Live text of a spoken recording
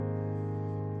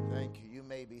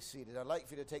be seated. I'd like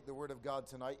for you to take the Word of God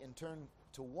tonight and turn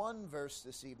to one verse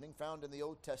this evening found in the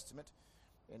Old Testament,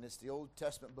 and it's the Old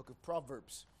Testament book of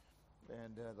Proverbs.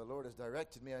 And the Lord has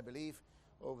directed me, I believe,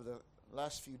 over the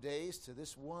last few days to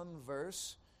this one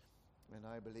verse, and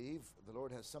I believe the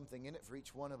Lord has something in it for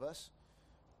each one of us.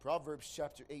 Proverbs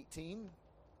chapter 18,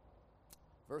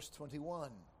 verse 21.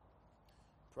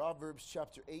 Proverbs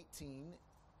chapter 18,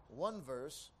 one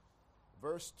verse,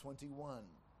 verse 21.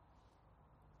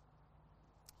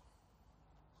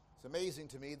 It's amazing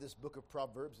to me, this book of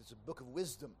Proverbs. It's a book of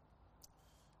wisdom.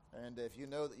 And if you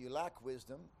know that you lack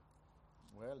wisdom,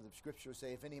 well, the scriptures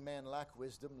say, if any man lack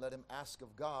wisdom, let him ask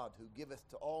of God, who giveth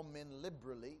to all men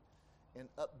liberally and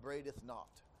upbraideth not.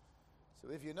 So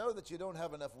if you know that you don't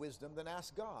have enough wisdom, then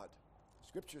ask God. The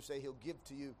scriptures say he'll give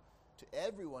to you, to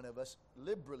every one of us,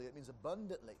 liberally. It means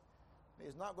abundantly.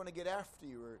 He's not going to get after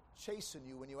you or chasten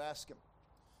you when you ask him.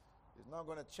 He's not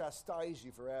going to chastise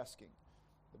you for asking.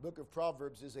 The book of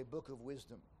Proverbs is a book of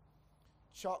wisdom,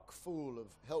 chock full of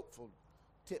helpful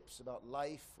tips about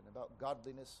life and about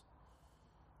godliness.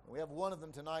 And we have one of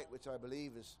them tonight, which I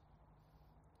believe is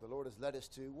the Lord has led us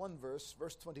to. One verse,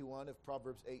 verse 21 of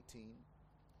Proverbs 18.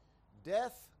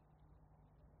 Death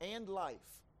and life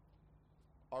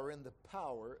are in the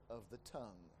power of the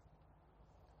tongue,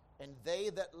 and they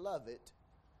that love it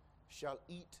shall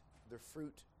eat the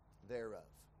fruit thereof.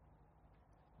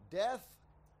 Death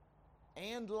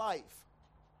and life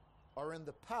are in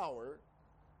the power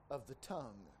of the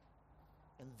tongue,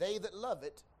 and they that love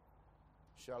it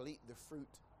shall eat the fruit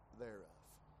thereof.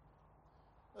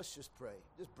 Let's just pray,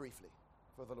 just briefly,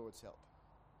 for the Lord's help.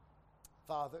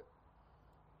 Father,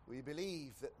 we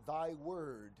believe that thy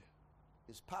word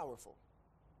is powerful,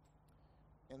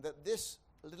 and that this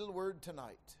little word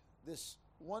tonight, this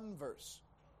one verse,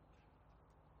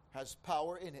 has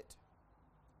power in it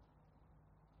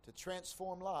to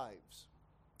transform lives.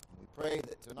 We pray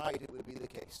that tonight it would be the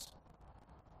case.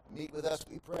 Meet with us,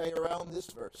 we pray, around this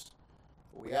verse.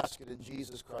 For we ask it in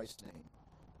Jesus Christ's name.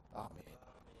 Amen.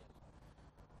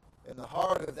 In the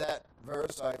heart of that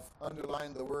verse, I've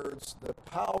underlined the words, the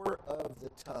power of the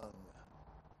tongue.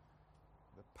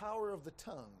 The power of the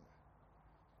tongue.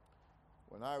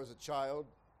 When I was a child,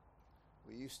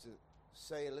 we used to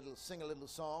sing a little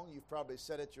song. You've probably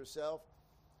said it yourself.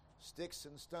 Sticks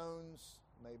and stones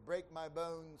may break my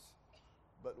bones,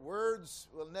 but words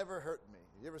will never hurt me.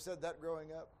 You ever said that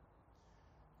growing up?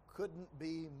 Couldn't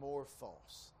be more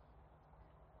false.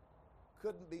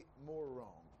 Couldn't be more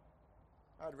wrong.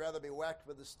 I'd rather be whacked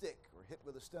with a stick or hit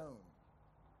with a stone.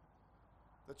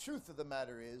 The truth of the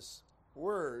matter is,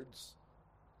 words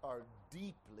are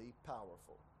deeply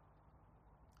powerful.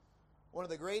 One of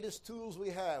the greatest tools we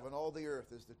have on all the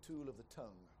earth is the tool of the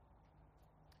tongue.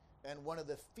 And one of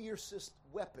the fiercest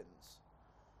weapons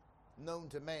known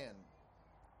to man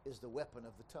is the weapon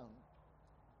of the tongue.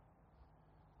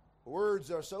 Words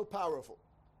are so powerful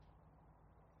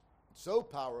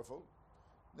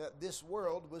that this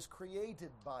world was created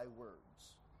by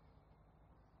words.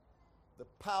 The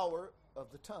power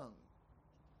of the tongue.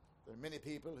 There are many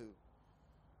people who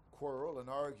quarrel and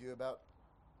argue about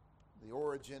the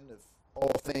origin of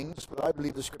all things, but I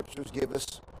believe the scriptures give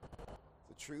us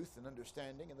the truth and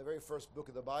understanding. In the very first book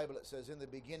of the Bible, it says, in the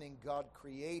beginning God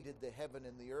created the heaven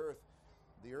and the earth.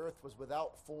 The earth was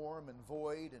without form and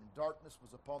void, and darkness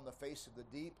was upon the face of the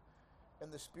deep,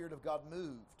 and the Spirit of God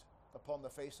moved upon the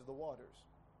face of the waters.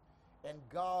 And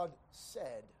God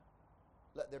said,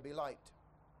 let there be light.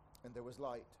 And there was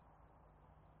light.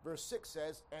 Verse 6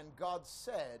 says, and God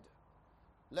said,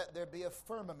 let there be a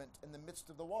firmament in the midst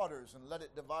of the waters, and let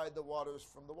it divide the waters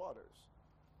from the waters.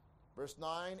 Verse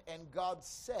 9, and God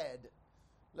said,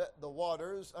 let the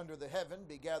waters under the heaven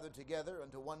be gathered together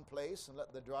unto one place, and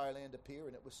let the dry land appear,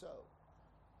 and it was so.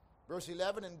 Verse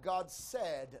 11, and God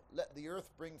said, let the earth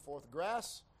bring forth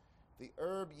grass, the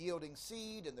herb yielding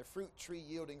seed, and the fruit tree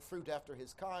yielding fruit after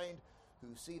his kind,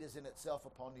 whose seed is in itself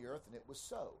upon the earth, and it was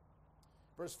so.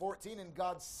 Verse 14, and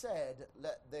God said,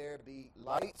 let there be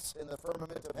lights in the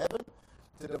firmament of heaven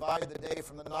to divide the day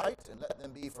from the night, and let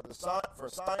them be for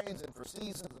signs and for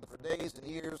seasons and for days and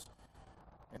years,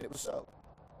 and it was so.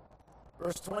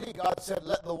 Verse 20, God said,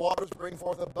 let the waters bring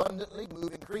forth abundantly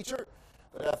moving creature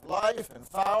that hath life, and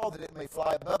fowl that it may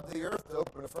fly above the earth to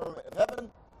open the firmament of heaven,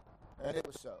 and it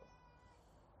was so.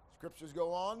 Scriptures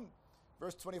go on.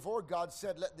 Verse 24, God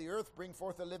said, let the earth bring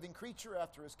forth a living creature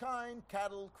after his kind,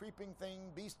 cattle, creeping thing,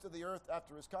 beast of the earth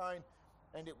after his kind,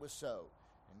 and it was so.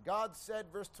 And God said,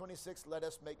 verse 26, let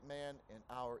us make man in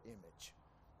our image,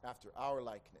 after our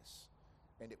likeness,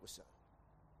 and it was so.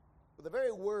 With the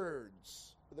very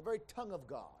words, with the very tongue of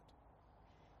God,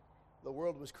 the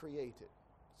world was created.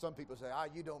 Some people say,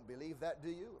 you don't believe that, do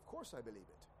you? Of course I believe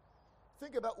it.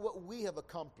 Think about what we have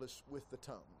accomplished with the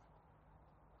tongue.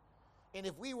 And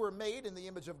if we were made in the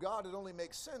image of God, it only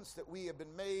makes sense that we have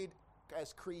been made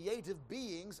as creative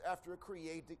beings after a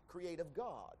creative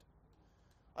God.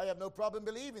 I have no problem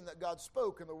believing that God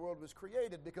spoke and the world was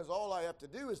created, because all I have to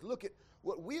do is look at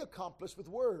what we accomplish with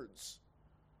words.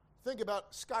 Think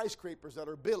about skyscrapers that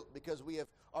are built because we have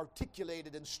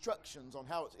articulated instructions on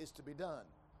how it is to be done.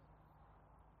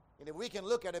 And if we can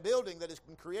look at a building that has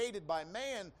been created by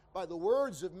man, by the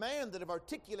words of man that have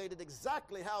articulated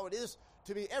exactly how it is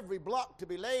to be, every block to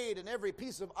be laid and every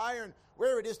piece of iron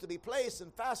where it is to be placed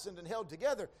and fastened and held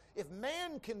together, if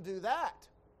man can do that,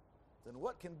 then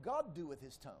what can God do with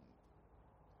his tongue?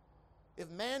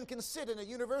 If man can sit in a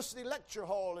university lecture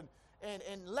hall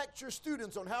and lecture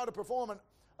students on how to perform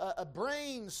a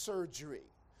brain surgery,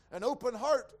 an open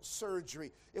heart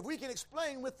surgery, if we can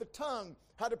explain with the tongue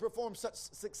how to perform such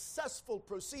successful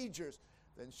procedures,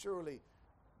 then surely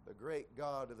the great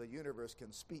God of the universe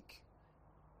can speak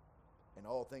and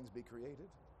all things be created.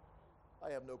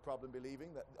 I have no problem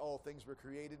believing that all things were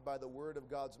created by the word of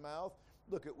God's mouth.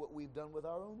 Look at what we've done with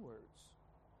our own words.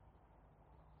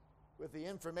 With the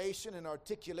information and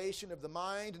articulation of the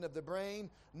mind and of the brain,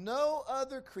 no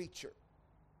other creature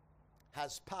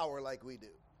has power like we do.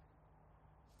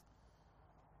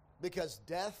 Because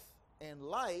death and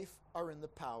life are in the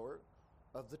power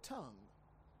of the tongue.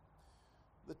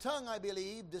 The tongue, I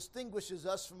believe, distinguishes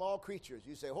us from all creatures.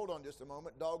 You say, hold on just a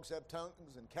moment. Dogs have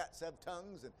tongues and cats have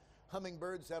tongues and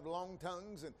hummingbirds have long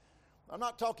tongues. And I'm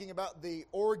not talking about the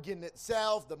organ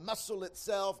itself, the muscle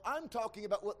itself. I'm talking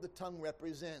about what the tongue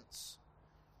represents.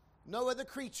 No other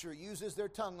creature uses their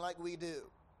tongue like we do.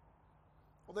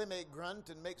 Well, they may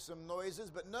grunt and make some noises,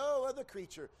 but no other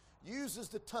creature uses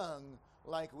the tongue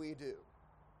like we do.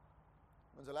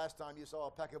 When's the last time you saw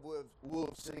a pack of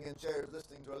wolves sitting in chairs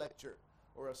listening to a lecture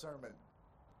or a sermon?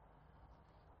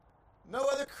 No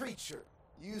other creature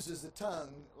uses the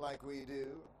tongue like we do.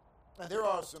 And there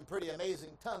are some pretty amazing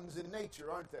tongues in nature,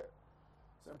 aren't there?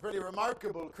 Some pretty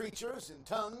remarkable creatures in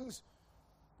tongues.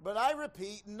 But I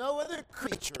repeat, no other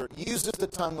creature uses the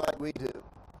tongue like we do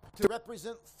to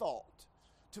represent thought,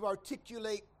 to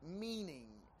articulate meaning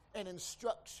and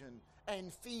instruction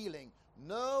and feeling.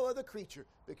 No other creature,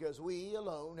 because we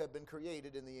alone have been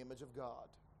created in the image of God.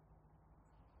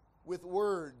 With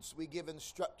words, we give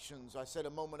instructions. I said a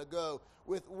moment ago,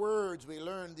 with words, we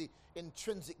learn the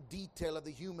intrinsic detail of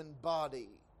the human body.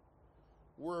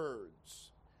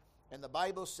 Words. And the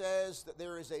Bible says that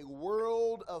there is a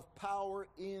world of power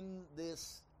in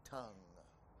this tongue.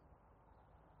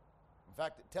 In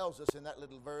fact, it tells us in that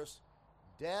little verse,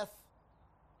 death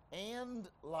and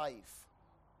life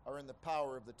are in the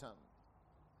power of the tongue.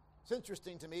 It's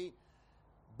interesting to me,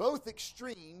 both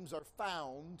extremes are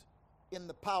found in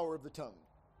the power of the tongue.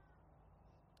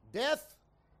 Death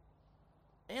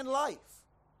and life.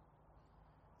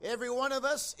 Every one of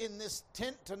us in this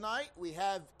tent tonight, we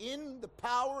have in the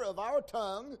power of our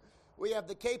tongue, we have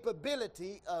the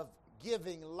capability of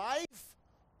giving life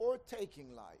or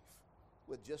taking life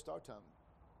with just our tongue.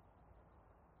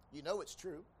 You know it's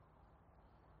true.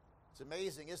 It's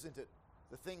amazing, isn't it?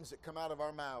 The things that come out of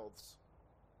our mouths.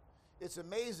 It's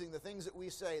amazing the things that we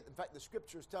say. In fact, the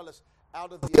scriptures tell us,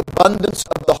 out of the abundance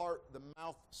of the heart, the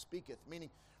mouth speaketh.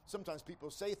 Meaning, sometimes people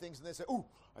say things and they say, "Ooh,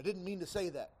 I didn't mean to say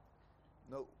that."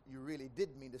 No, you really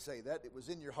did mean to say that. It was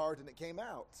in your heart and it came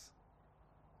out.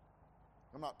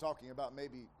 I'm not talking about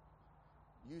maybe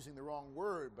using the wrong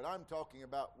word, but I'm talking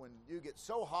about when you get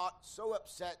so hot, so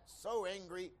upset, so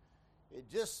angry, it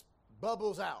just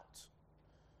bubbles out.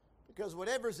 Because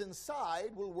whatever's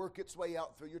inside will work its way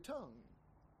out through your tongue.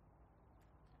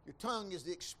 Your tongue is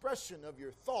the expression of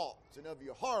your thoughts and of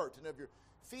your heart and of your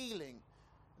feeling.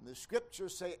 And the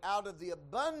scriptures say, out of the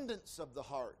abundance of the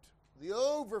heart, the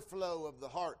overflow of the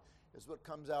heart is what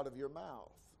comes out of your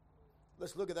mouth.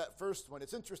 Let's look at that first one.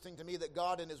 It's interesting to me that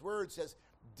God in His Word says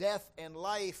death and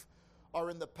life are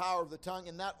in the power of the tongue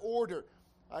in that order.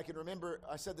 I can remember,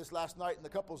 I said this last night in the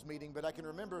couples meeting, but I can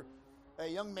remember a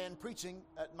young man preaching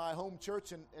at my home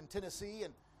church in Tennessee,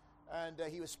 and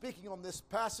he was speaking on this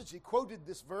passage. He quoted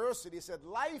this verse, and he said,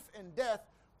 life and death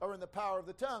are in the power of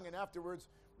the tongue. And afterwards,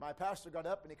 my pastor got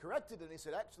up and he corrected it, and he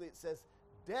said, actually, it says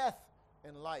death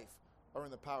and life are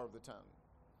in the power of the tongue.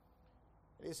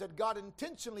 And he said God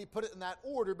intentionally put it in that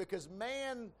order because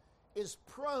man is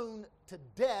prone to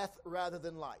death rather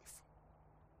than life.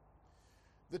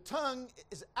 The tongue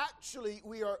is actually,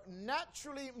 we are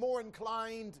naturally more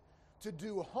inclined to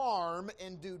do harm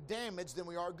and do damage than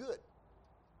we are good.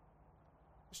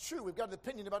 It's true, we've got an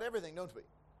opinion about everything, don't we?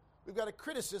 We've got a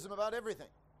criticism about everything.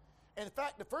 And in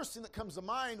fact, the first thing that comes to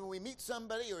mind when we meet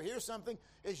somebody or hear something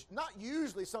is not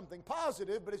usually something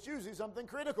positive, but it's usually something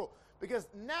critical. Because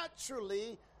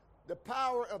naturally, the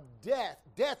power of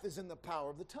death is in the power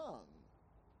of the tongue.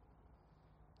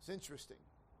 It's interesting.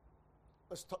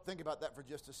 Let's think about that for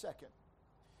just a second.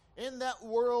 In that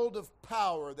world of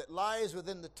power that lies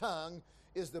within the tongue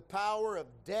is the power of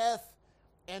death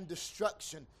and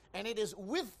destruction. And it is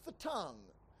with the tongue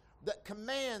that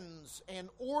commands and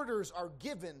orders are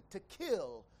given to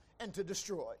kill and to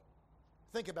destroy.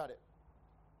 Think about it.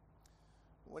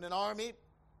 When an army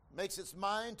makes its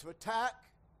mind to attack,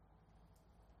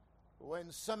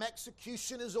 when some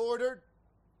execution is ordered,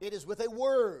 it is with a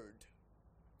word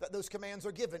that those commands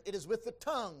are given. It is with the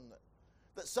tongue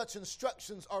that such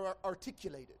instructions are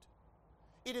articulated.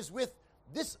 It is with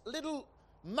this little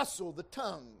muscle, the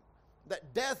tongue,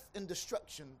 that death and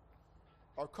destruction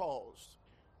are caused.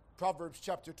 Proverbs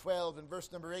chapter 12 and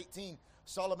verse number 18,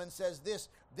 Solomon says this,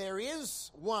 "There is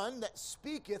one that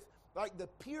speaketh like the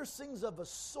piercings of a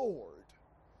sword,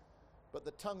 but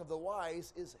the tongue of the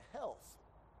wise is health."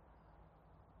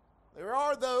 There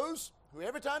are those who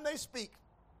every time they speak,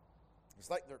 it's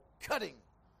like they're cutting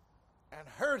and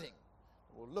hurting.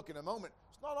 We'll look in a moment.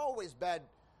 It's not always bad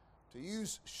to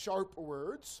use sharp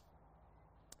words.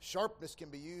 Sharpness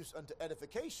can be used unto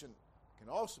edification. It can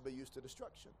also be used to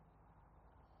destruction.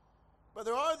 But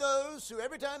there are those who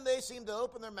every time they seem to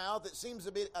open their mouth, it seems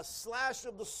to be a slash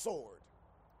of the sword.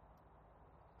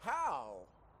 How?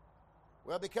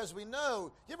 Well, because we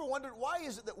know. You ever wondered why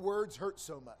is it that words hurt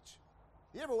so much?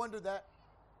 You ever wondered that?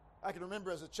 I can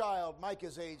remember as a child,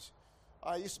 Micah's age,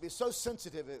 I used to be so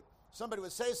sensitive. If somebody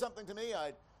would say something to me,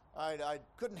 I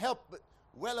couldn't help but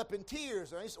well up in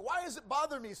tears. And I used to say, why does it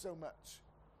bother me so much?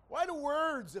 Why do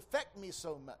words affect me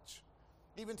so much?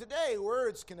 Even today,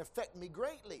 words can affect me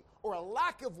greatly, or a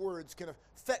lack of words can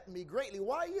affect me greatly.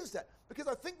 Why is that? Because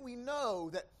I think we know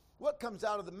that what comes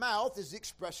out of the mouth is the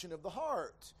expression of the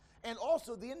heart, and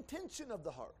also the intention of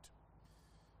the heart.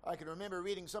 I can remember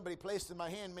reading, somebody placed in my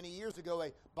hand many years ago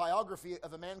a biography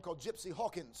of a man called Gypsy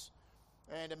Hawkins.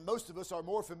 And most of us are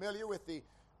more familiar with the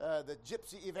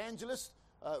gypsy evangelist,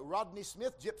 Rodney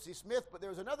Smith, Gypsy Smith, but there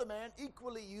was another man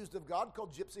equally used of God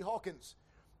called Gypsy Hawkins.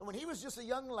 And when he was just a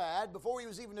young lad, before he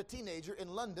was even a teenager in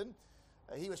London,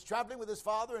 he was traveling with his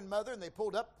father and mother, and they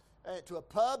pulled up to a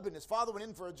pub, and his father went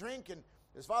in for a drink, and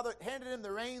his father handed him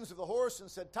the reins of the horse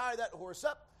and said, "Tie that horse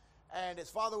up." And his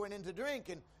father went in to drink,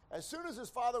 and as soon as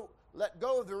his father let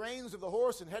go of the reins of the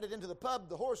horse and headed into the pub,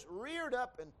 the horse reared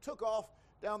up and took off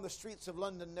down the streets of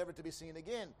London, never to be seen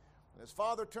again. And his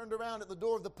father turned around at the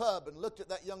door of the pub and looked at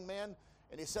that young man,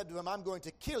 and he said to him, "I'm going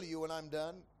to kill you when I'm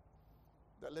done."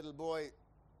 That little boy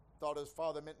thought his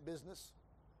father meant business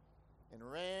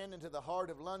and ran into the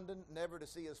heart of London, never to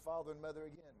see his father and mother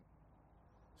again.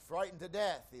 Frightened to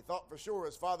death. He thought for sure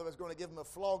his father was going to give him a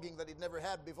flogging that he'd never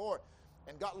had before,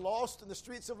 and got lost in the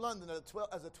streets of London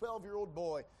as a 12-year-old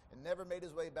boy and never made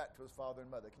his way back to his father and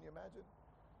mother. Can you imagine?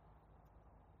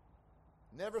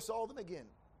 Never saw them again.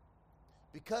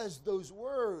 Because those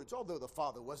words, although the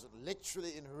father wasn't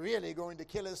literally and really going to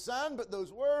kill his son, but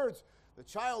those words, the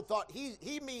child thought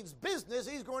he means business,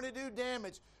 he's going to do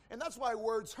damage. And that's why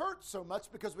words hurt so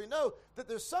much, because we know that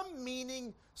there's some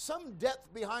meaning, some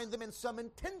depth behind them, and some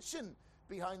intention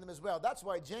behind them as well. That's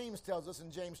why James tells us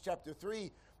in James chapter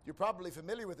 3, you're probably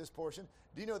familiar with this portion.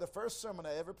 Do you know the first sermon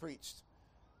I ever preached?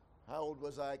 How old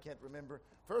was I? I can't remember.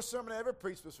 First sermon I ever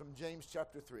preached was from James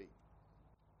chapter 3.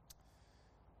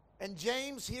 And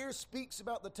James here speaks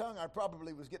about the tongue. I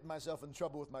probably was getting myself in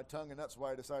trouble with my tongue, and that's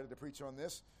why I decided to preach on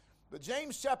this. But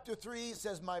James chapter 3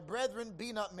 says, "My brethren,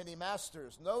 be not many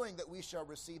masters, knowing that we shall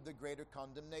receive the greater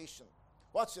condemnation."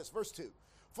 Watch this, verse 2.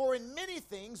 "For in many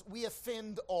things we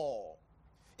offend all.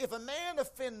 If a man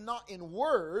offend not in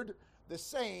word, the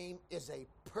same is a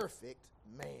perfect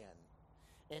man,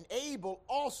 and able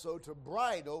also to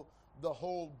bridle the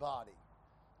whole body."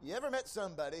 You ever met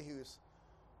somebody who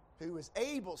is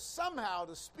able somehow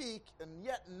to speak and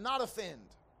yet not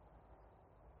offend?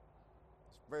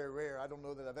 It's very rare. I don't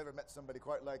know that I've ever met somebody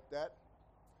quite like that.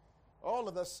 All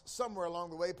of us, somewhere along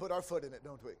the way, put our foot in it,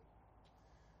 don't we? In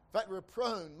fact, we're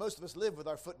prone. Most of us live with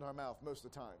our foot in our mouth most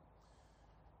of the time.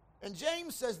 And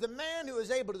James says the man who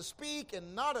is able to speak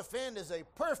and not offend is a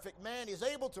perfect man. He's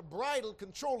able to bridle,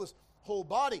 control his whole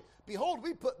body. "Behold,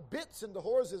 we put bits into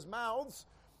horses' mouths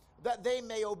that they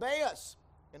may obey us,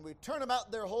 and we turn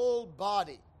about their whole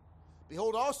body.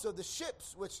 Behold also the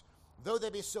ships, which though they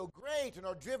be so great and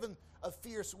are driven of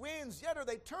fierce winds, yet are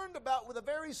they turned about with a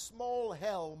very small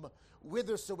helm,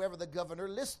 whithersoever the governor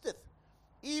listeth.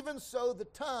 Even so the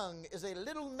tongue is a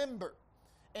little member,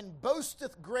 and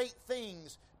boasteth great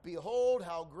things. Behold,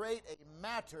 how great a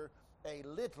matter a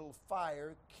little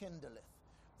fire kindleth.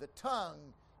 The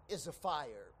tongue is a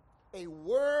fire, a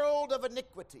world of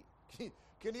iniquity.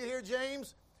 Can you hear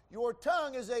James? Your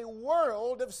tongue is a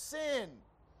world of sin.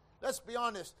 Let's be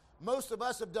honest. Most of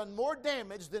us have done more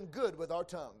damage than good with our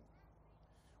tongue.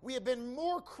 We have been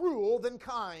more cruel than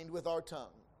kind with our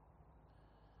tongue.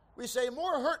 We say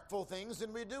more hurtful things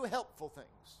than we do helpful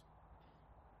things.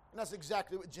 And that's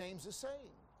exactly what James is saying.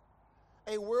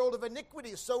 A world of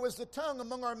iniquity, so is the tongue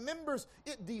among our members.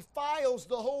 It defiles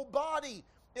the whole body.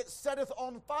 It setteth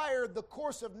on fire the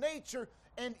course of nature,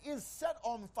 and is set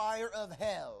on fire of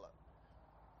hell.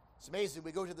 It's amazing.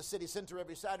 We go to the city center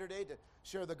every Saturday to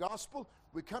share the gospel.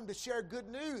 We come to share good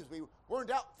news. We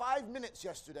weren't out 5 minutes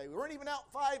yesterday. We weren't even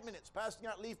out 5 minutes passing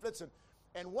out leaflets.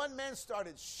 And one man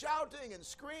started shouting and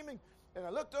screaming. And I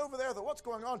looked over there, thought, what's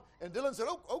going on? And Dylan said,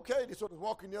 oh, okay. And he sort of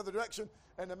walking the other direction.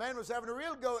 And the man was having a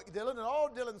real go at Dylan. And all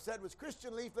Dylan said was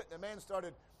Christian leaflet. And the man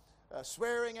started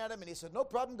swearing at him. And he said, no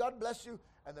problem, God bless you.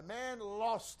 And the man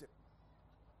lost it.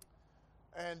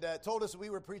 And told us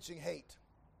we were preaching hate.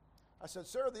 I said,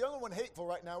 sir, the only one hateful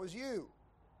right now is you.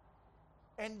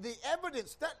 And the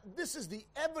evidence, this is the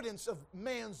evidence of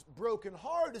man's broken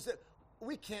heart, is that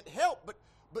we can't help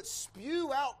but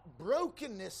spew out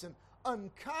brokenness and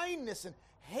unkindness and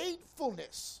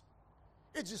hatefulness.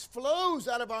 It just flows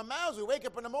out of our mouths. We wake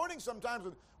up in the morning sometimes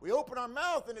and we open our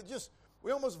mouth and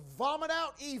we almost vomit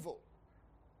out evil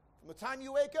from the time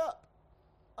you wake up.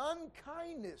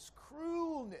 Unkindness,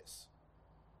 cruelness,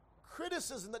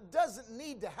 criticism that doesn't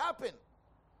need to happen.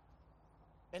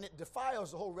 And it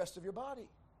defiles the whole rest of your body.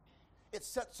 It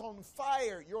sets on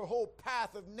fire your whole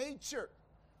path of nature.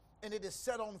 And it is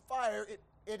set on fire.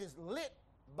 It is lit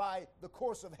by the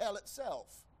course of hell itself.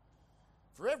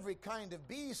 For every kind of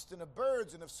beast and of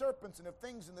birds and of serpents and of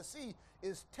things in the sea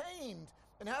is tamed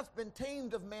and hath been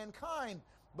tamed of mankind,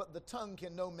 but the tongue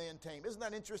can no man tame. Isn't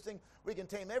that interesting? We can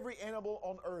tame every animal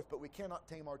on earth, but we cannot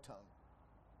tame our tongue.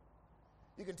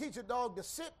 You can teach a dog to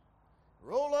sit,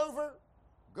 roll over,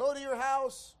 go to your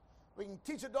house. We can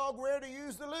teach a dog where to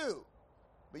use the loo.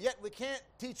 But yet we can't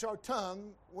teach our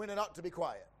tongue when it ought to be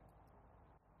quiet.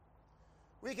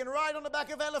 We can ride on the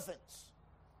back of elephants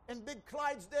and big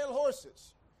Clydesdale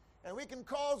horses. And we can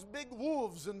cause big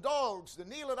wolves and dogs to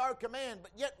kneel at our command,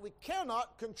 but yet we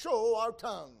cannot control our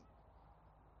tongue.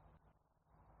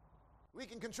 We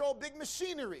can control big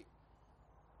machinery.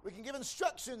 We can give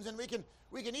instructions, and we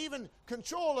can even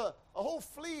control a whole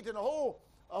fleet and a whole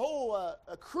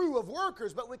crew of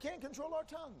workers, but we can't control our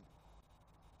tongue.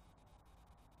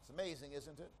 It's amazing,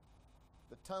 isn't it?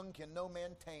 The tongue can no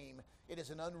man tame. It is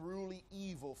an unruly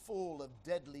evil full of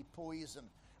deadly poison.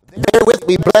 Therewith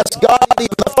we bless God,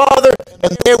 even the Father,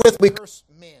 and therewith we curse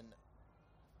men,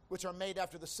 which are made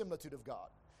after the similitude of God.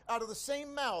 Out of the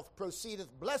same mouth proceedeth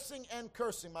blessing and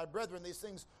cursing. My brethren, these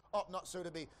things ought not so to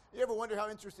be. You ever wonder how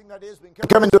interesting that is? We can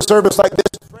come into a service like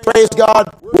this, praise God,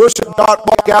 worship God,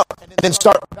 walk out, and then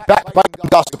start backbiting,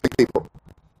 gossiping people.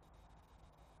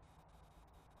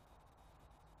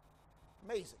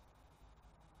 Amazing.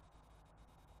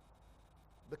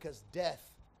 Because death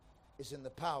is in the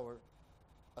power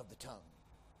of the tongue.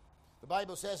 The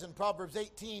Bible says in Proverbs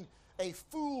 18, a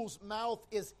fool's mouth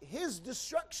is his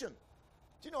destruction.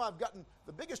 Do you know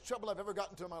the biggest trouble I've ever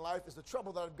gotten into in my life is the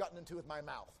trouble that I've gotten into with my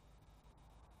mouth.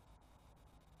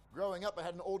 Growing up, I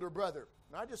had an older brother,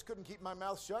 and I just couldn't keep my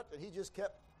mouth shut, and he just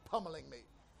kept pummeling me.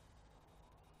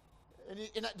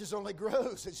 And that just only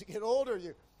grows as you get older.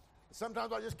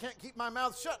 Sometimes I just can't keep my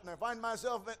mouth shut, and I find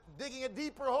myself digging a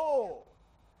deeper hole.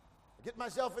 I get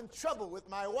myself in trouble with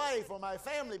my wife or my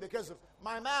family because of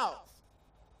my mouth.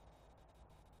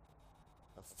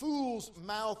 A fool's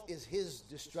mouth is his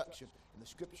destruction. And the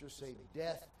scriptures say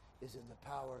death is in the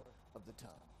power of the tongue.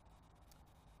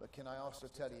 But can I also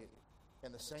tell you,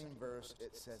 in the same verse,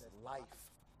 it says life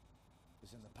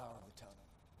is in the power of the tongue.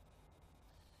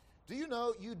 Do you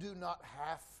know you do not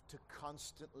have to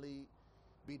constantly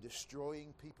be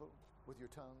destroying people with your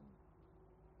tongue?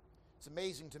 It's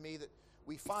amazing to me that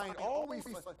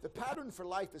the pattern for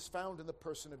life is found in the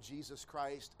person of Jesus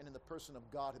Christ and in the person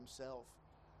of God himself.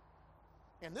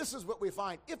 And this is what we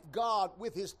find. If God,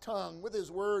 with his tongue, with his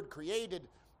word,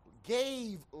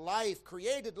 gave life,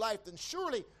 created life, then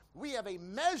surely we have a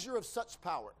measure of such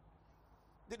power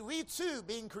that we too,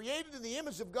 being created in the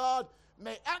image of God,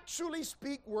 may actually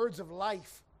speak words of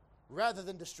life rather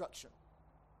than destruction.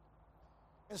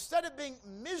 Instead of being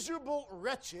miserable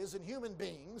wretches and human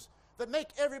beings that make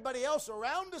everybody else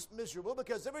around us miserable,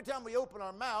 because every time we open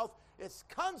our mouth, it's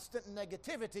constant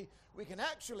negativity, we can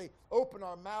actually open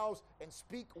our mouths and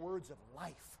speak words of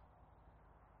life.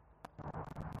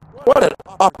 What an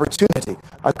opportunity.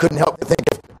 I couldn't help but think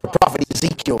of the prophet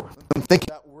Ezekiel. I'm thinking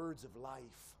about words of life,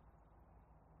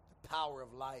 the power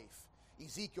of life.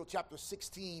 Ezekiel chapter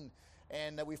 16,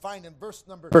 and we find in verse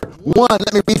number 1.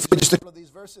 Let me read for just a couple of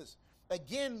these verses.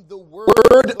 Again, the word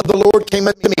of the Lord came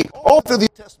unto me. All through the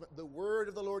Old Testament, the word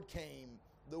of the Lord came.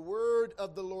 The word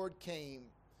of the Lord came.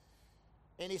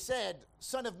 And he said,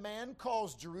 Son of man,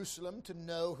 cause Jerusalem to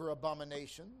know her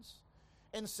abominations,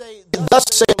 and say, Thus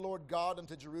saith the Lord God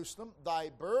unto Jerusalem, Thy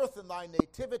birth and thy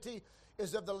nativity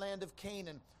is of the land of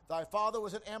Canaan. Thy father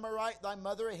was an Amorite, thy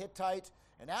mother a Hittite.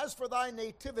 And as for thy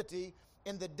nativity,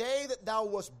 in the day that thou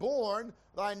wast born,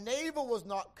 thy navel was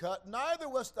not cut, neither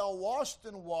wast thou washed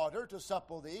in water to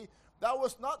supple thee. Thou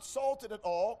wast not salted at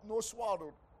all, nor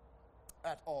swaddled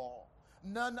at all.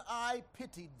 None eye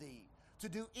pitied thee, to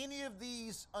do any of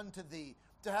these unto thee,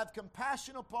 to have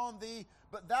compassion upon thee,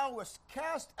 but thou wast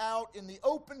cast out in the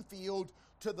open field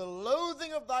to the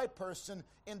loathing of thy person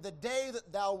in the day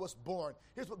that thou wast born.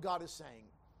 Here's what God is saying.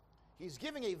 He's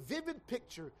giving a vivid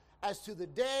picture as to the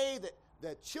day that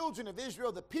the children of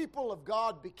Israel, the people of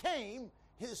God, became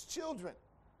his children.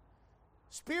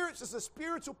 Spirits is a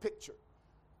spiritual picture.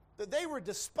 That they were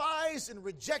despised and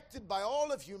rejected by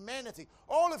all of humanity.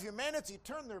 All of humanity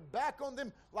turned their back on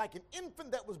them like an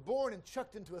infant that was born and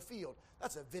chucked into a field.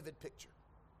 That's a vivid picture.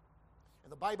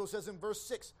 And the Bible says in verse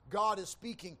 6, God is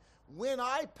speaking, When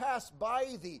I passed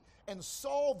by thee and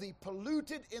saw thee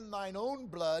polluted in thine own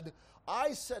blood,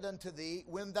 I said unto thee,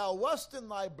 when thou wast in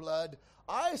thy blood,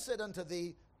 I said unto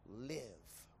thee, live.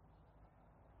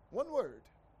 One word,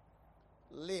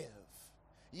 live.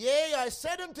 Yea, I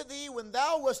said unto thee, when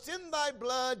thou wast in thy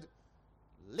blood,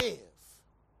 live.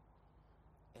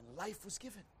 And life was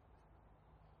given.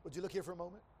 Would you look here for a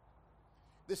moment?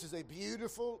 This is a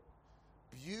beautiful,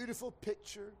 beautiful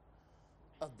picture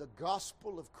of the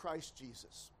gospel of Christ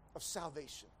Jesus, of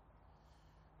salvation.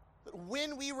 That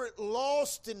when we were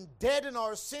lost and dead in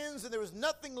our sins and there was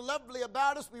nothing lovely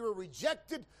about us, we were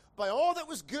rejected by all that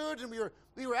was good, and we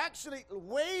were actually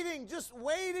just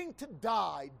waiting to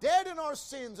die, dead in our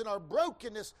sins and our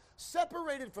brokenness,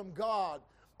 separated from God.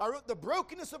 The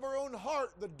brokenness of our own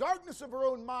heart, the darkness of our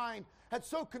own mind had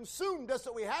so consumed us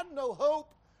that we had no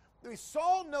hope, we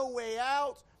saw no way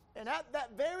out, and at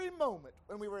that very moment,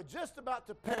 when we were just about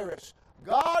to perish,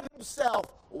 God himself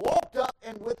walked up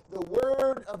and with the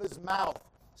word of his mouth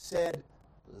said,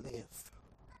 live.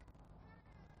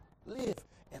 Live.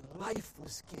 And life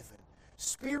was given.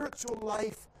 Spiritual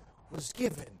life was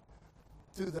given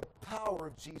through the power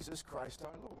of Jesus Christ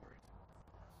our Lord.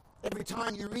 Every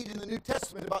time you read in the New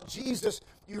Testament about Jesus,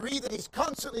 you read that he's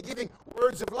constantly giving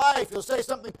words of life. He'll say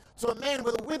something to a man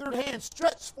with a withered hand,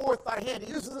 stretch forth thy hand.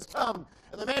 He uses his tongue,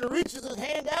 and the man reaches his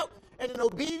hand out, and in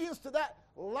obedience to that,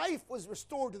 life was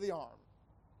restored to the arm.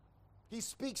 He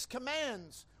speaks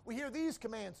commands. We hear these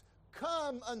commands.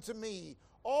 Come unto me,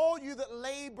 all you that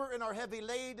labor and are heavy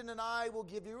laden, and I will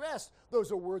give you rest.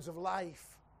 Those are words of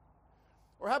life.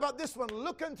 Or how about this one?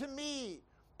 Look unto me,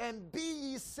 and be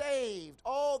ye saved,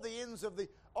 all the ends of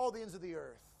the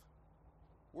earth.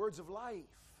 Words of life.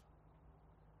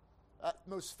 That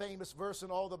most famous verse in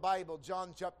all the Bible,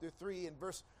 John chapter 3 and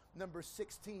verse number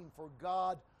 16. For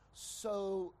God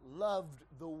so loved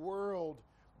the world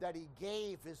that he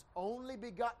gave his only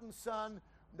begotten Son,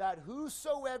 that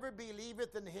whosoever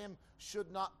believeth in him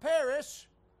should not perish,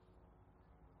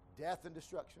 death and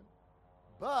destruction,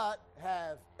 but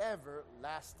have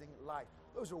everlasting life.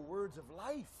 Those are words of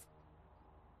life.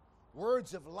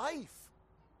 Words of life.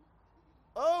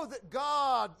 Oh, that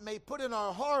God may put in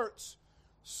our hearts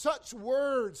such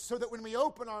words so that when we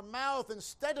open our mouth,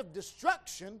 instead of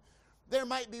destruction, there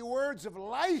might be words of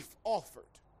life offered.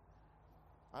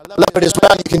 I love it as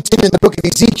well. You continue in the book of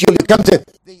Ezekiel, you come to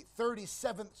the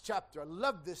 37th chapter. I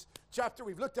love this chapter.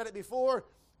 We've looked at it before.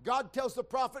 God tells the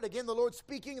prophet, again the Lord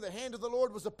speaking, the hand of the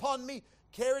Lord was upon me,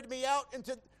 carried me out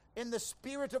in the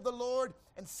spirit of the Lord,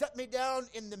 and set me down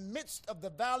in the midst of the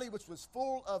valley which was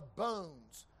full of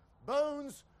bones.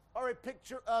 Bones are a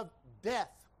picture of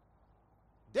death.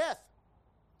 Death.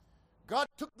 God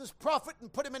took this prophet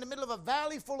and put him in the middle of a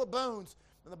valley full of bones.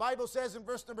 And the Bible says in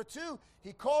verse number 2,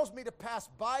 he caused me to pass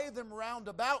by them round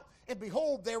about, and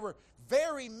behold, there were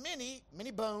very many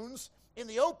bones in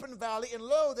the open valley, and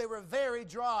lo, they were very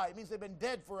dry. It means they've been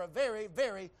dead for a very,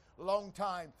 very long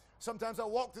time. Sometimes I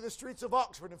walk through the streets of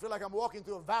Oxford and feel like I'm walking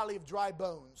through a valley of dry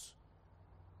bones.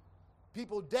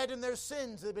 People dead in their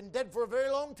sins, they've been dead for a very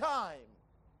long time.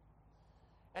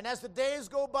 And as the days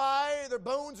go by, their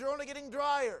bones are only getting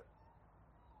drier.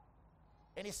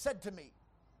 And he said to me,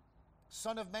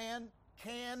 Son of man,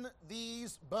 can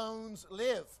these bones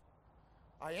live?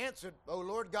 I answered, O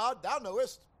Lord God, thou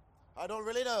knowest. I don't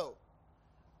really know.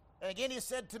 And again he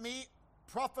said to me,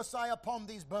 prophesy upon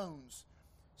these bones.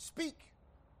 Speak,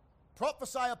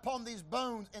 prophesy upon these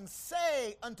bones, and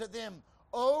say unto them,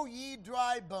 O ye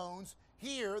dry bones,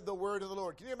 hear the word of the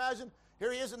Lord. Can you imagine?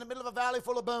 Here he is in the middle of a valley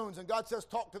full of bones, and God says,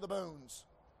 talk to the bones.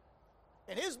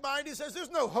 In his mind, he says,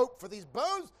 there's no hope for these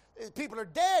bones. These people are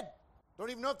dead. Don't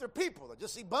even know if they're people. They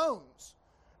just see bones.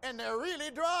 And they're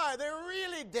really dry. They're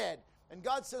really dead. And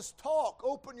God says, talk,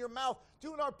 open your mouth. Do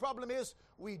you know what our problem is?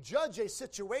 We judge a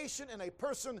situation and a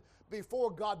person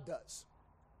before God does.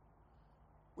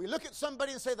 We look at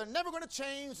somebody and say, they're never going to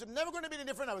change. They're never going to be any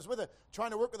different. I was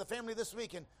trying to work with a family this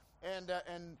week, and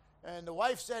the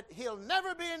wife said, he'll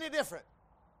never be any different.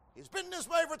 He's been this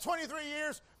way for 23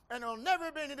 years, and he'll never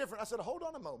be any different. I said, hold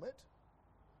on a moment.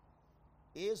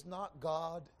 Is not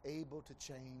God able to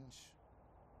change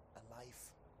a life?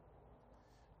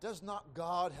 Does not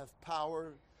God have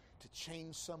power to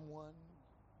change someone?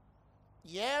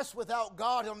 Yes, without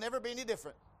God, he'll never be any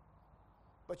different.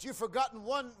 But you've forgotten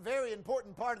one very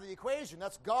important part of the equation.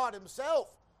 That's God himself,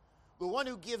 the one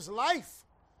who gives life,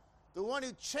 the one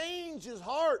who changes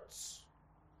hearts.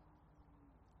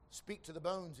 Speak to the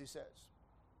bones, he says.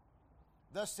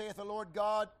 Thus saith the Lord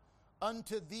God,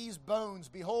 unto these bones,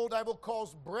 behold, I will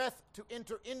cause breath to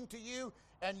enter into you,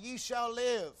 and ye shall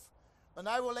live. And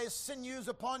I will lay sinews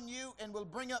upon you, and will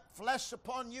bring up flesh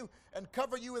upon you, and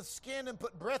cover you with skin, and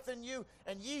put breath in you,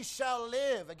 and ye shall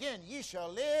live. Again, ye shall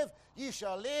live, ye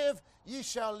shall live, ye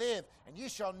shall live, and ye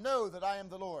shall know that I am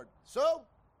the Lord. So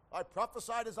I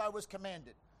prophesied as I was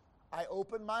commanded. I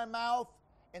opened my mouth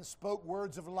and spoke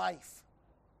words of life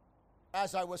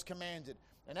as I was commanded.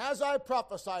 And as I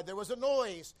prophesied, there was a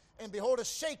noise, and behold, a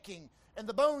shaking, and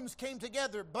the bones came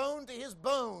together, bone to his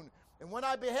bone. And when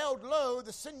I beheld, lo,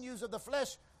 the sinews of the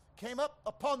flesh came up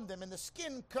upon them, and the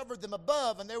skin covered them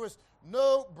above, and there was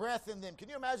no breath in them. Can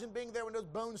you imagine being there when those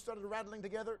bones started rattling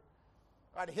together?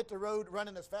 I'd hit the road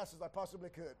running as fast as I possibly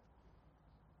could.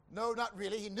 No, not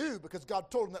really. He knew, because God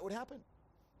told him that would happen.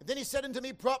 And then he said unto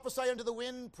me, prophesy unto the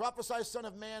wind, prophesy, son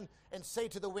of man, and say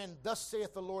to the wind, thus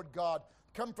saith the Lord God,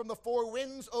 come from the four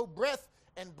winds, O breath,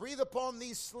 and breathe upon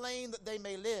these slain that they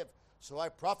may live. So I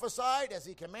prophesied as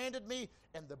he commanded me,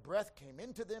 and the breath came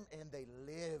into them, and they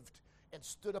lived, and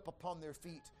stood up upon their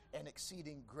feet, an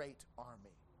exceeding great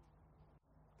army.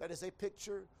 That is a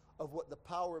picture of what the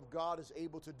power of God is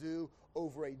able to do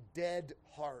over a dead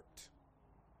heart.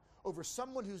 Over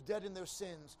someone who's dead in their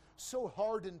sins, so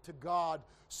hardened to God,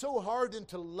 so hardened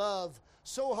to love,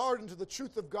 so hardened to the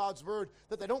truth of God's word,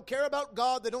 that they don't care about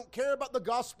God, they don't care about the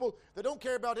gospel, they don't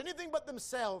care about anything but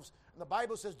themselves. And the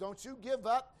Bible says, don't you give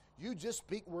up, you just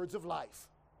speak words of life.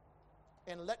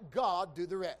 And let God do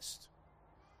the rest.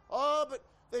 Oh, but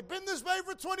they've been this way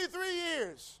for 23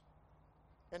 years.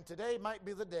 And today might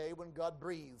be the day when God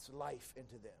breathes life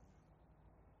into them.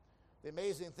 The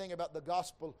amazing thing about the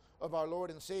gospel of our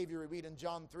Lord and Savior, we read in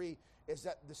John 3, is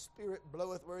that the Spirit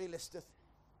bloweth where he listeth.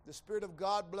 The Spirit of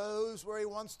God blows where he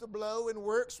wants to blow and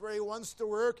works where he wants to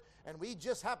work. And we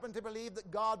just happen to believe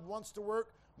that God wants to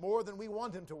work more than we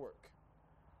want him to work.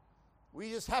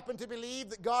 We just happen to believe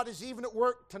that God is even at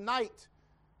work tonight,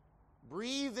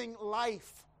 breathing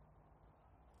life.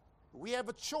 We have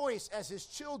a choice as his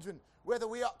children whether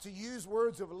we ought to use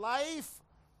words of life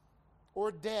or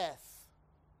death.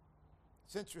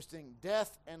 It's interesting.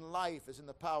 Death and life is in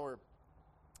the power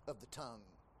of the tongue.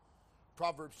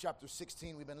 Proverbs chapter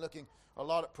 16, we've been looking a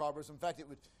lot at Proverbs. In fact,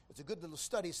 it's a good little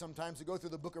study sometimes to go through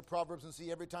the book of Proverbs and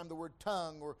see every time the word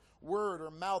tongue or word or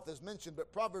mouth is mentioned.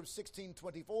 But Proverbs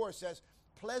 16:24 says,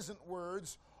 pleasant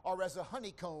words are as a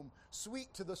honeycomb,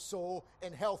 sweet to the soul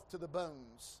and health to the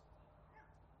bones.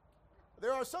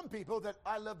 There are some people that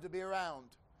I love to be around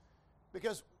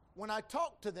because when I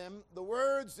talk to them, the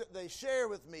words that they share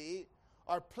with me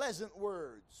are pleasant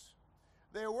words.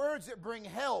 They're words that bring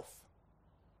health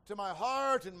to my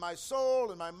heart and my soul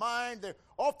and my mind.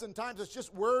 Oftentimes it's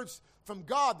just words from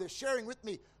God. They're sharing with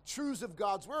me truths of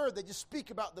God's word. They just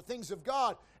speak about the things of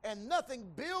God. And nothing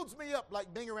builds me up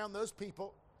like being around those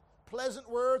people. Pleasant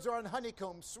words are on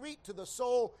honeycomb, sweet to the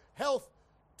soul, health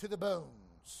to the bones.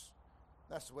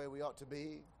 That's the way we ought to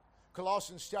be.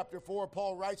 Colossians chapter 4,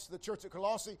 Paul writes to the church at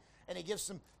Colossae, and he gives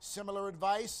some similar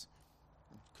advice.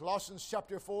 Colossians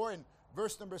chapter 4 and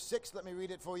verse number 6, let me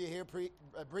read it for you here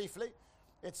briefly.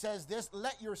 It says this,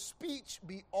 let your speech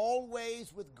be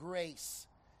always with grace,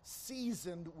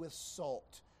 seasoned with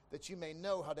salt, that you may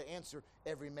know how to answer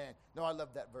every man. No, I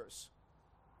love that verse.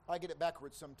 I get it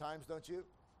backwards sometimes, don't you?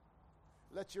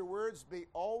 Let your words be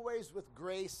always with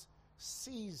grace,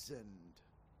 seasoned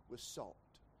with salt.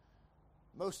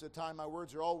 Most of the time, my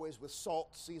words are always with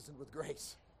salt seasoned with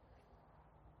grace.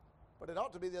 But it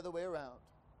ought to be the other way around.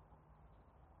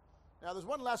 Now, there's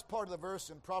one last part of the verse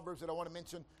in Proverbs that I want to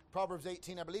mention. Proverbs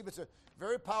 18, I believe it's a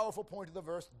very powerful point of the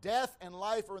verse. Death and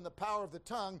life are in the power of the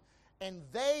tongue, and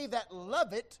they that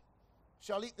love it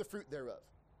shall eat the fruit thereof.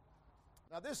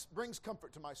 Now, this brings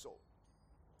comfort to my soul.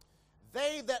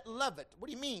 They that love it. What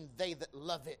do you mean, they that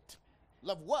love it?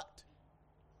 Love what?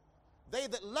 They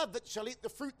that love it shall eat the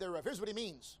fruit thereof. Here's what he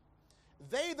means.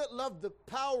 They that love the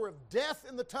power of death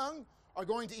in the tongue are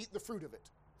going to eat the fruit of it.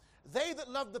 They that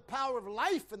love the power of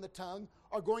life in the tongue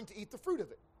are going to eat the fruit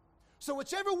of it. So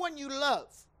whichever one you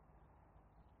love.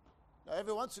 Now,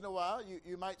 every once in a while,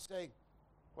 you might say,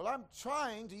 well, I'm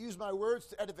trying to use my words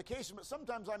to edification, but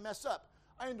sometimes I mess up.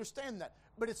 I understand that.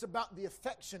 But it's about the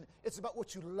affection. It's about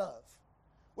what you love,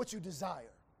 what you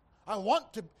desire. I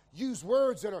want to use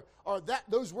words that are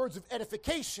those words of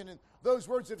edification and those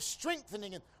words of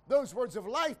strengthening and those words of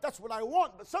life. That's what I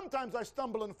want. But sometimes I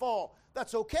stumble and fall.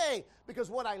 That's okay, because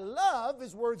what I love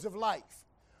is words of life.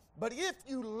 But if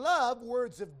you love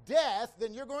words of death,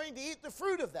 then you're going to eat the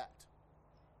fruit of that.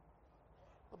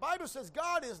 The Bible says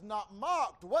God is not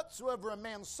mocked. Whatsoever a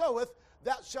man soweth,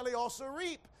 that shall he also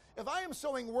reap. If I am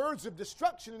sowing words of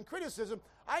destruction and criticism,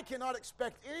 I cannot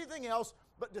expect anything else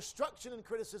but destruction and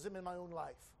criticism in my own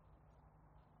life.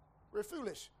 We're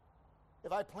foolish.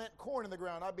 If I plant corn in the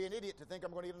ground, I'd be an idiot to think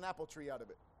I'm going to get an apple tree out of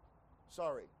it.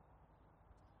 Sorry.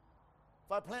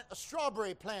 If I plant a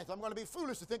strawberry plant, I'm going to be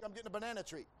foolish to think I'm getting a banana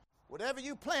tree. Whatever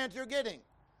you plant, you're getting.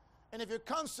 And if you're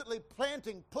constantly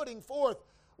planting, putting forth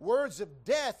words of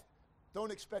death,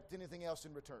 don't expect anything else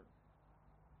in return.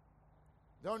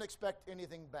 Don't expect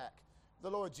anything back.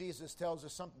 The Lord Jesus tells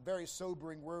us some very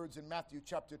sobering words in Matthew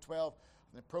chapter 12,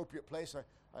 an appropriate place,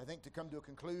 I think, to come to a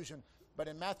conclusion. But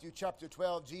in Matthew chapter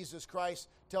 12, Jesus Christ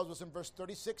tells us in verse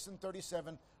 36 and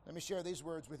 37, let me share these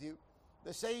words with you.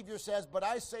 The Savior says, but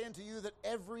I say unto you that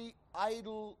every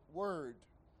idle word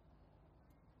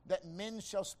that men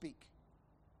shall speak,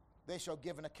 they shall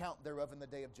give an account thereof in the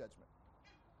day of judgment.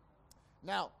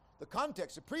 Now, the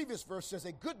context, the previous verse says,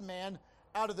 a good man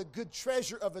out of the good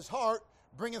treasure of his heart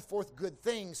bringeth forth good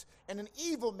things, and an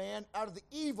evil man out of the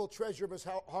evil treasure of his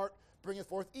heart bringeth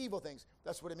forth evil things.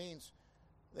 That's what it means.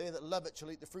 They that love it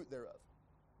shall eat the fruit thereof.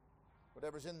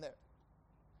 Whatever's in there.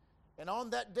 And on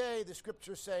that day, the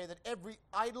scriptures say that every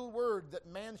idle word that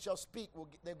man shall speak,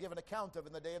 they'll give an account of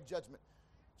in the day of judgment.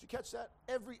 Did you catch that?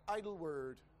 Every idle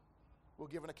word will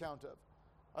give an account of.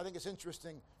 I think it's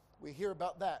interesting we hear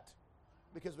about that,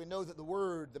 because we know that the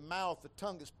word, the mouth, the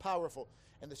tongue is powerful.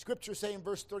 And the scriptures say in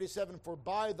verse 37, for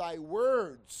by thy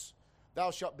words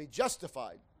thou shalt be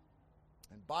justified,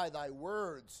 and by thy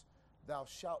words thou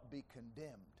shalt be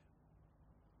condemned.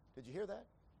 Did you hear that?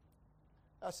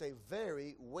 That's a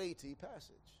very weighty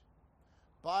passage.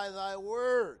 By thy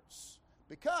words,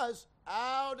 because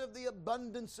out of the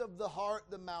abundance of the heart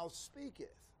the mouth speaketh.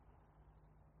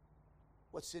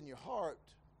 What's in your heart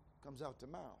comes out the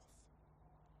mouth.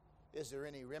 Is there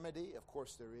any remedy? Of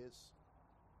course there is.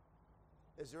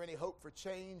 Is there any hope for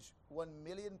change?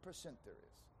 1,000,000% there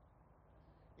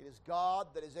is. It is God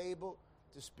that is able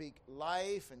to speak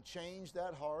life and change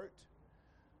that heart,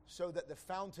 so that the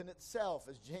fountain itself,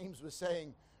 as James was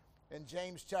saying in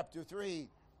James chapter 3,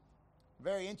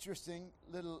 very interesting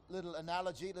little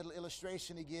analogy, little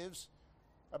illustration he gives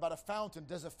about a fountain.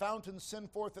 Does a fountain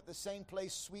send forth at the same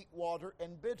place sweet water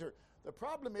and bitter? The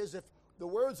problem is, if the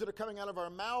words that are coming out of our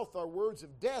mouth are words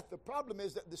of death, the problem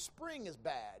is that the spring is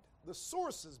bad, the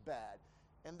source is bad,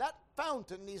 and that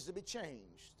fountain needs to be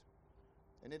changed.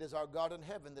 And it is our God in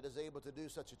heaven that is able to do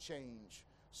such a change,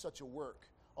 such a work.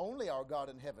 Only our God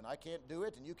in heaven. I can't do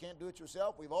it, and you can't do it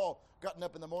yourself. We've all gotten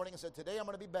up in the morning and said, today I'm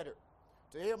going to be better.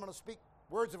 Today I'm going to speak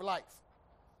words of life.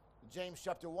 James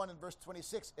chapter 1 and verse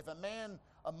 26, if a man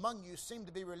among you seem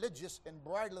to be religious and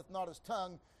bridleth not his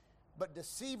tongue, but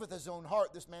deceiveth his own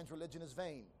heart, this man's religion is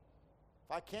vain.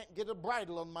 If I can't get a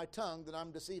bridle on my tongue, then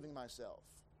I'm deceiving myself.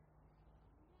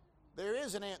 There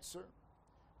is an answer.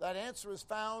 That answer is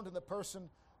found in the person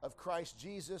of Christ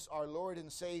Jesus, our Lord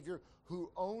and Savior,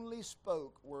 who only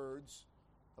spoke words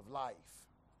of life.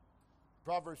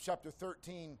 Proverbs chapter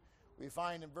 13, we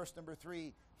find in verse number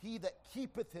 3, he that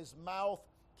keepeth his mouth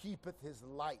keepeth his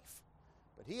life,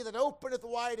 but he that openeth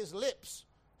wide his lips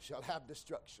shall have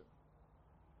destruction.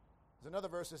 There's another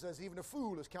verse that says, even a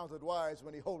fool is counted wise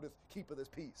when he keepeth his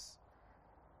peace.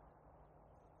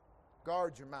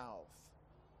 Guard your mouth.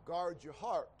 Guard your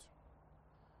heart.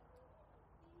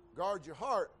 Guard your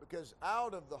heart, because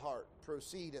out of the heart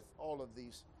proceedeth all of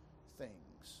these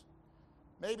things.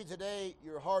 Maybe today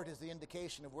your heart is the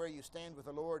indication of where you stand with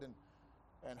the Lord, and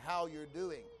and how you're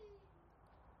doing.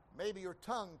 Maybe your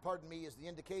tongue, pardon me, is the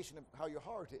indication of how your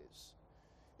heart is.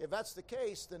 If that's the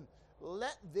case, then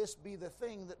let this be the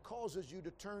thing that causes you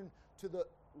to turn to the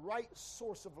right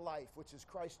source of life, which is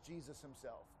Christ Jesus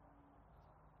himself.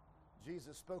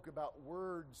 Jesus spoke about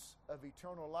words of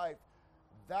eternal life.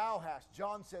 Thou hast,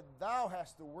 John said, thou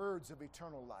hast the words of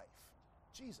eternal life.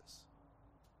 Jesus.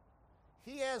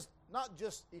 He has not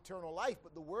just eternal life,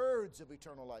 but the words of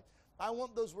eternal life. I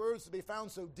want those words to be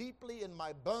found so deeply in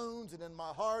my bones and in my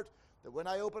heart that when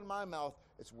I open my mouth,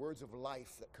 it's words of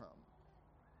life that come.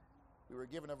 We were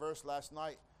given a verse last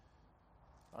night.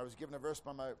 I was given a verse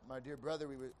by my dear brother.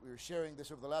 We were sharing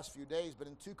this over the last few days, but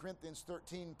in 2 Corinthians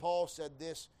 13, Paul said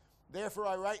this, therefore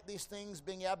I write these things,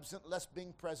 being absent, lest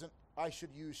being present, I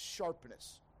should use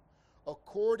sharpness,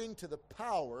 according to the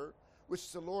power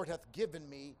which the Lord hath given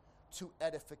me to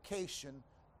edification,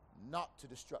 not to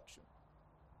destruction.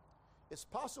 It's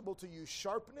possible to use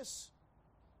sharpness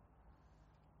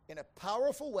in a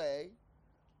powerful way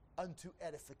unto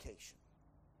edification.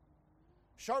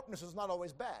 Sharpness is not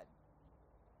always bad.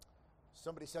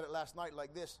 Somebody said it last night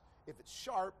like this, if it's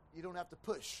sharp, you don't have to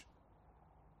push.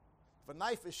 If a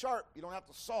knife is sharp, you don't have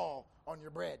to saw on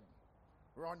your bread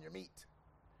or on your meat.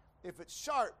 If it's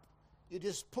sharp, you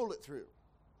just pull it through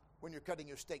when you're cutting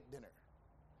your steak dinner.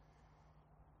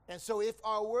 And so if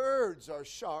our words are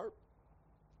sharp,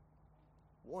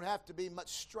 won't have to be much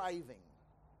striving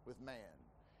with man.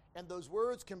 And those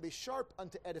words can be sharp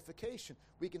unto edification.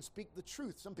 We can speak the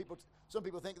truth. Some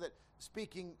people think that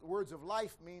speaking words of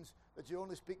life means that you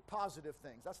only speak positive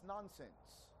things. That's nonsense.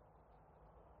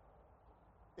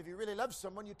 If you really love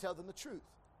someone, you tell them the truth.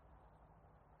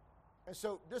 And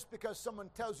so just because someone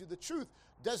tells you the truth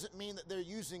doesn't mean that they're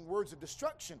using words of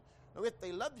destruction. No, if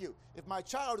they love you, if my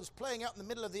child is playing out in the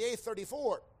middle of the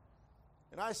A34,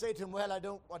 and I say to him, well, I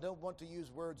don't want to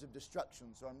use words of destruction,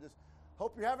 so I'm just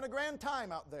hope you're having a grand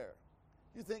time out there.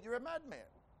 You think you're a madman.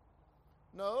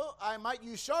 No, I might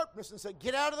use sharpness and say,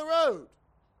 get out of the road.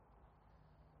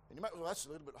 And you might, well, that's a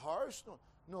little bit harsh.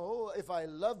 No, if I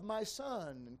love my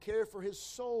son and care for his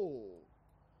soul,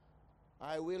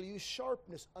 I will use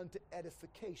sharpness unto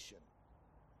edification.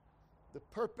 The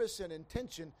purpose and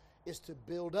intention is to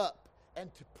build up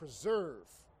and to preserve.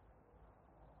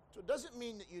 So it doesn't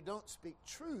mean that you don't speak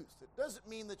truth. It doesn't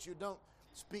mean that you don't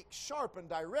speak sharp and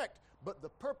direct, but the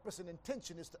purpose and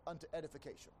intention is unto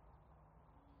edification.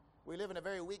 We live in a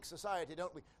very weak society,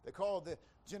 don't we? They call the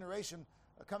generation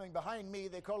coming behind me,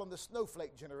 they call them the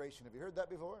snowflake generation. Have you heard that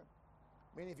before?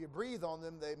 Meaning if you breathe on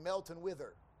them, they melt and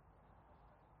wither.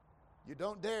 You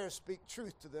don't dare speak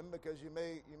truth to them because you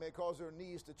may cause their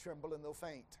knees to tremble and they'll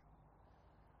faint.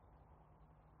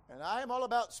 And I am all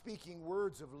about speaking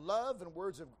words of love and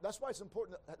words of, that's why it's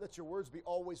important that your words be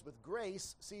always with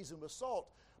grace, seasoned with salt.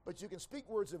 But you can speak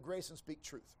words of grace and speak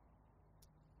truth.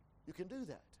 You can do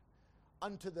that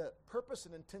unto the purpose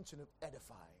and intention of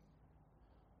edifying.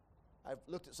 I've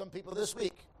looked at some people this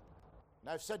week, and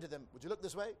I've said to them, would you look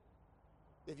this way?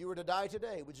 If you were to die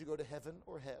today, would you go to heaven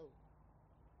or hell?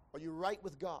 Are you right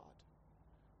with God?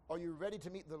 Are you ready to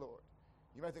meet the Lord?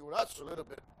 You might think, well, that's a little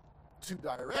bit too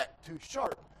direct, too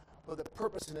sharp. Well, the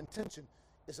purpose and intention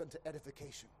is unto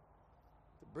edification,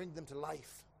 to bring them to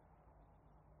life,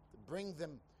 to bring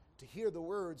them to hear the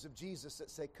words of Jesus that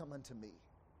say, come unto me,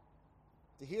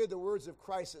 to hear the words of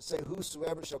Christ that say,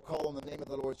 whosoever shall call on the name of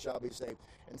the Lord shall be saved.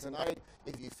 And tonight,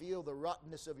 if you feel the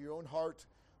rottenness of your own heart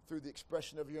through the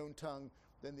expression of your own tongue,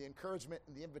 then the encouragement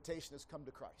and the invitation is come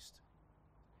to Christ.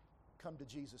 Come to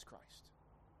Jesus Christ.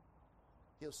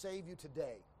 He'll save you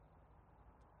today.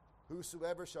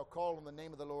 Whosoever shall call on the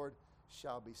name of the Lord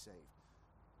shall be saved.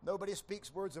 Nobody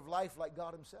speaks words of life like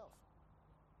God himself.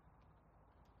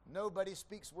 Nobody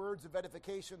speaks words of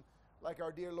edification like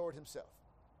our dear Lord himself.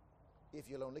 If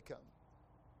you'll only come.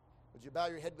 Would you bow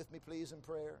your head with me, please, in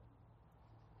prayer?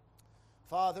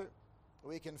 Father,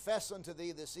 we confess unto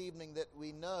thee this evening that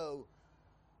we know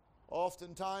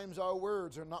oftentimes our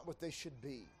words are not what they should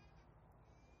be.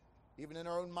 Even in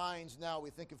our own minds now, we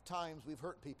think of times we've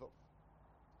hurt people.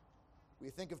 We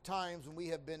think of times when we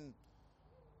have been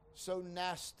so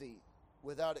nasty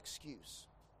without excuse.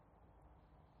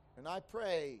 And I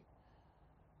pray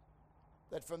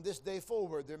that from this day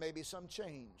forward there may be some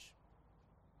change.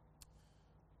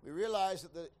 We realize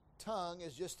that the tongue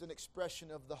is just an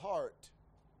expression of the heart,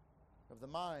 of the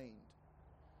mind.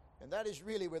 And that is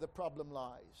really where the problem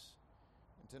lies.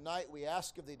 And tonight we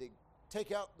ask of thee to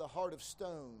take out the heart of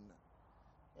stone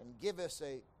and give us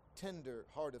a tender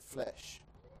heart of flesh.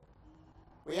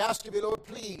 We ask of you, Lord,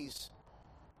 please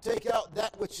take out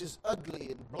that which is ugly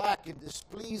and black and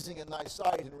displeasing in thy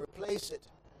sight and replace it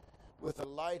with the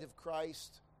light of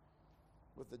Christ,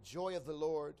 with the joy of the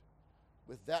Lord,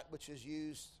 with that which is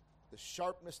used, the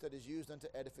sharpness that is used unto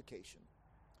edification.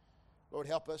 Lord,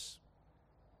 help us.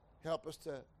 Help us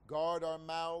to guard our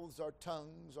mouths, our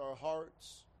tongues, our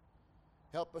hearts.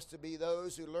 Help us to be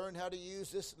those who learn how to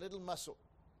use this little muscle.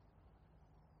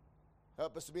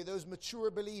 Help us to be those mature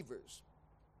believers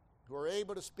who are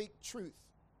able to speak truth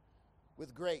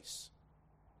with grace,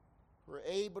 who are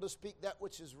able to speak that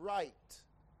which is right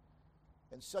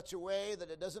in such a way that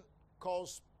it doesn't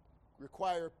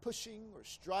require pushing or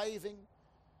striving,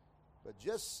 but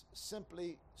just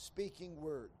simply speaking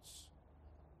words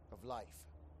of life.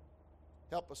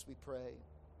 Help us, we pray.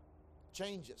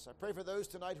 Change us. I pray for those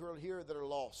tonight who are here that are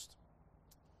lost,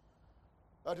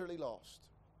 utterly lost.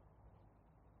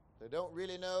 They don't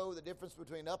really know the difference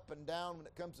between up and down when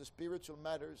it comes to spiritual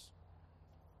matters.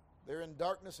 They're in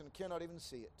darkness and cannot even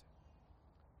see it.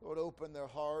 Lord, open their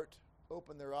heart,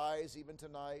 open their eyes even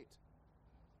tonight.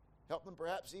 Help them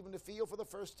perhaps even to feel for the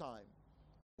first time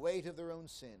the weight of their own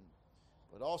sin,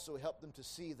 but also help them to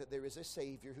see that there is a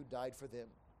Savior who died for them,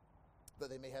 that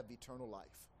they may have eternal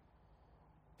life.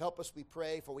 Help us, we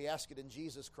pray, for we ask it in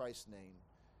Jesus Christ's name.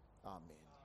 Amen.